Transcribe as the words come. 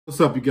What's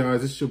up, you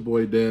guys? It's your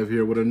boy Dev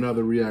here with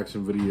another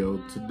reaction video.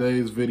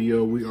 Today's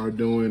video we are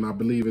doing, I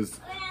believe it's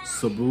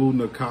Sbu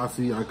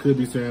Nkosi. I could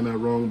be saying that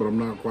wrong, but I'm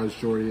not quite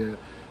sure yet.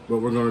 But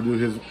we're gonna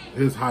do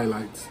his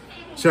highlights.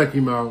 Check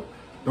him out.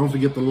 Don't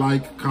forget to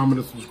like,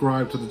 comment, and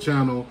subscribe to the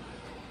channel.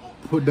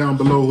 Put down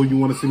below who you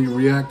want to see me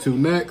react to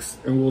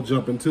next, and we'll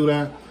jump into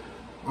that.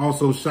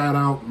 Also, shout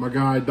out my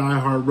guy Die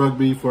Hard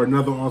Rugby for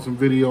another awesome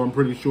video. I'm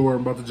pretty sure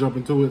I'm about to jump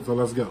into it, so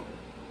let's go.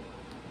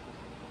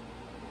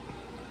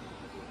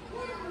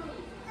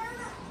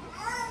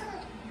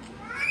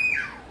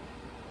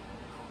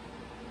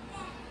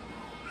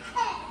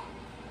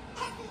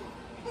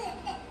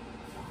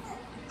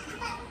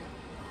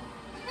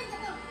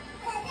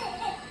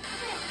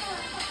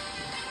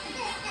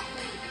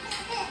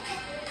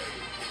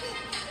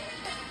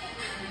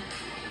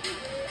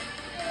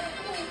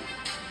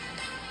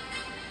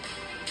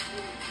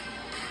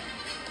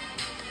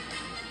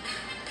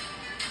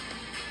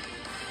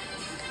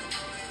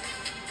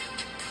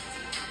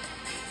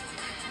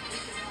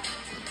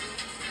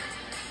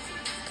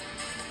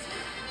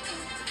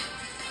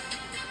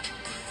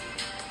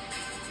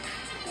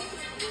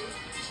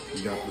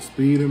 You got the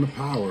speed and the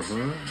power,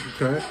 huh?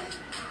 Okay.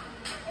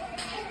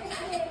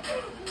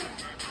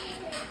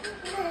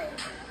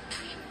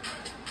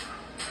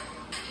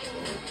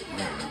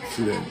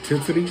 See the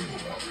intensity?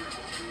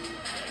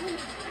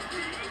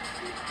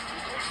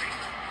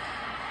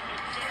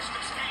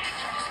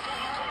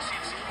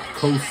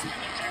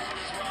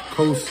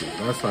 Nkosi,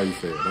 that's how you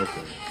say it,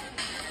 okay.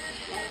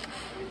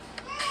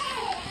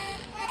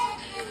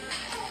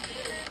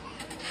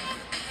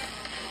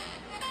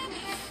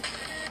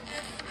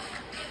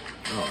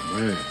 Oh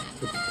man,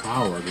 the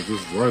power to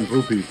just run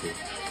through people.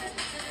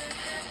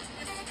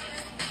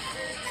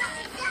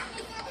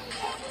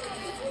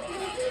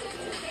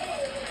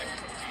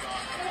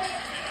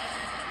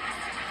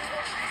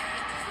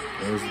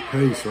 There's the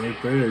pace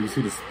right there. You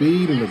see the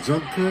speed and the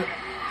jump cut?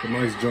 It's a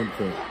nice jump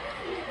cut.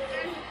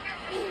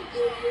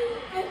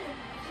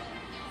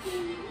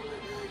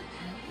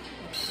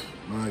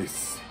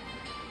 Nice.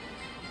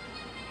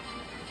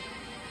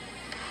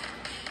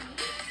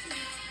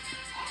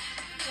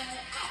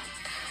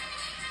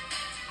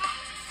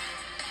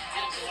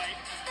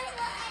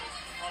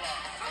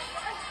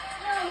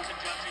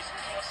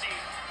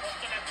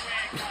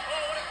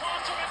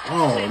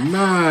 Oh,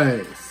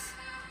 nice.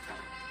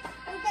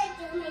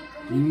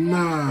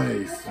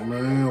 Nice,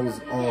 man. That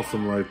was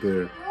awesome right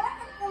there.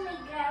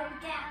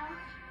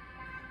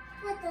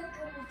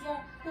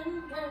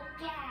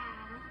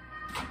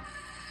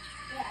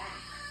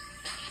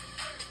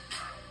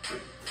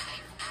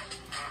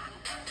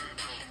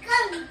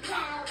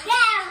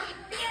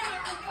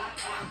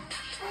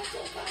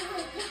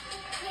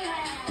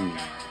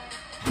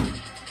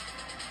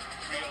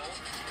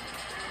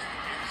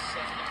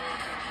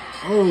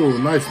 Oh,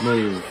 nice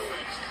move.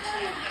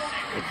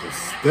 With the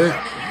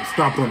step.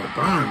 Stopped on the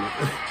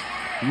diamond.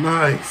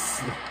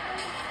 Nice.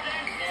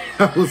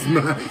 That was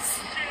nice.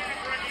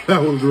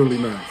 That was really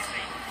nice.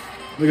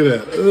 Look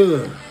at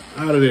that.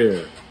 Out of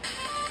there.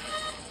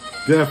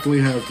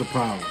 Definitely has the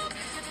power.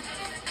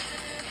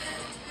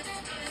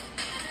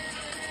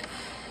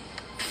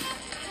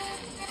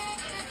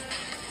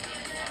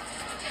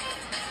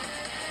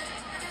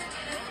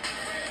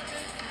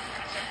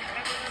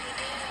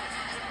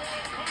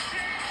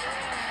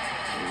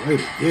 Way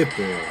to get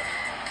there.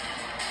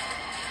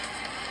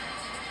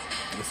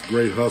 That's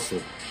great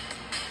hustle.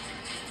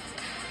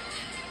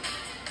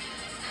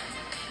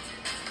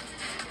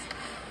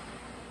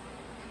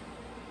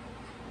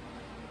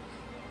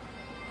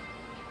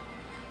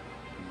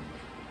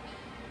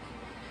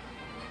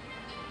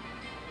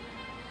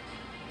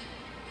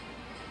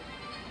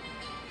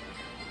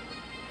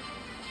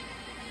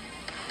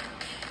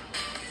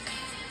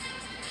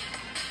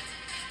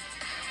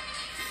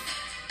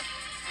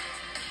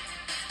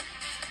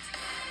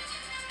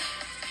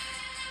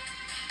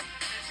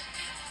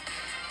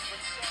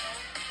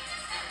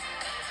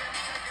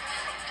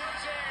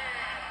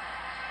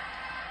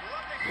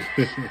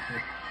 And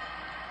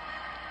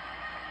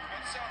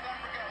South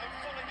Africa have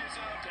fully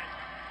deserved it.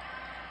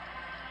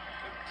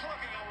 They're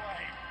plugging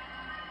away.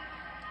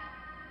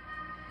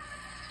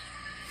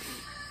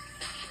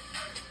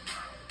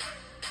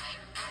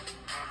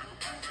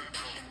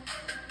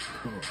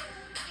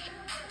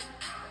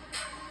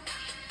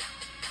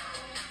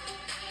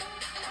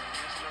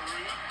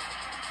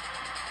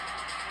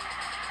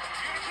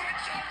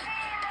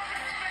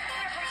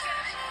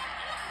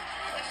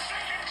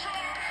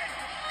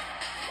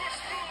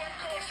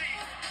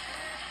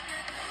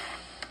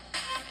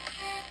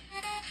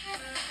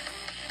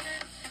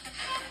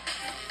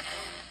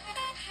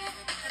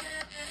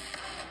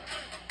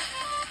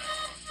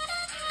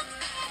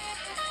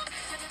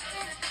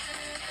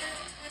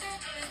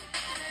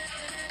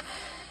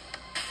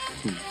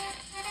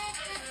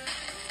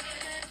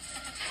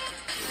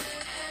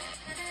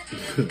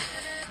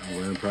 I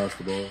ran past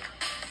the ball.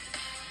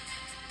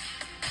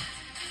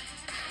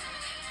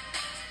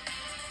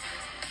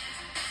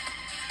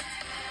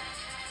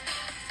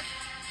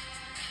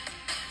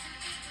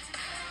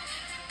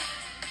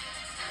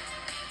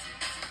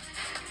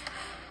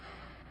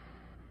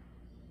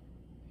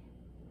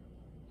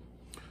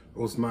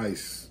 was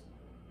nice.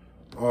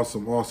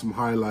 Awesome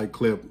highlight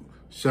clip.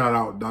 Shout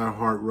out Die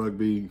Hard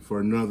Rugby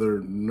for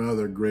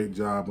another great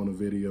job on the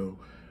video.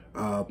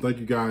 Thank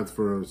you guys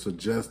for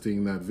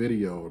suggesting that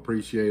video.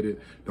 Appreciate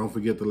it. Don't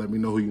forget to let me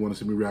know who you want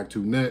to see me react to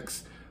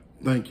next.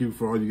 Thank you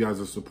for all you guys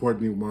that support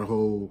me with my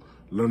whole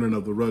learning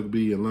of the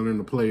rugby and learning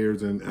the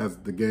players. And as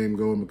the game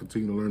goes, I'm going to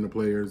continue to learn the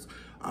players.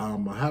 I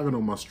have it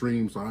on my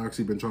stream, so I've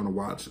actually been trying to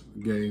watch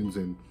games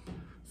and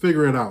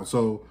figure it out.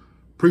 So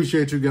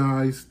appreciate you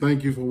guys.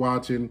 Thank you for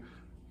watching.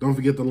 Don't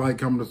forget to like,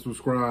 comment, and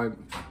subscribe.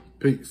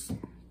 Peace.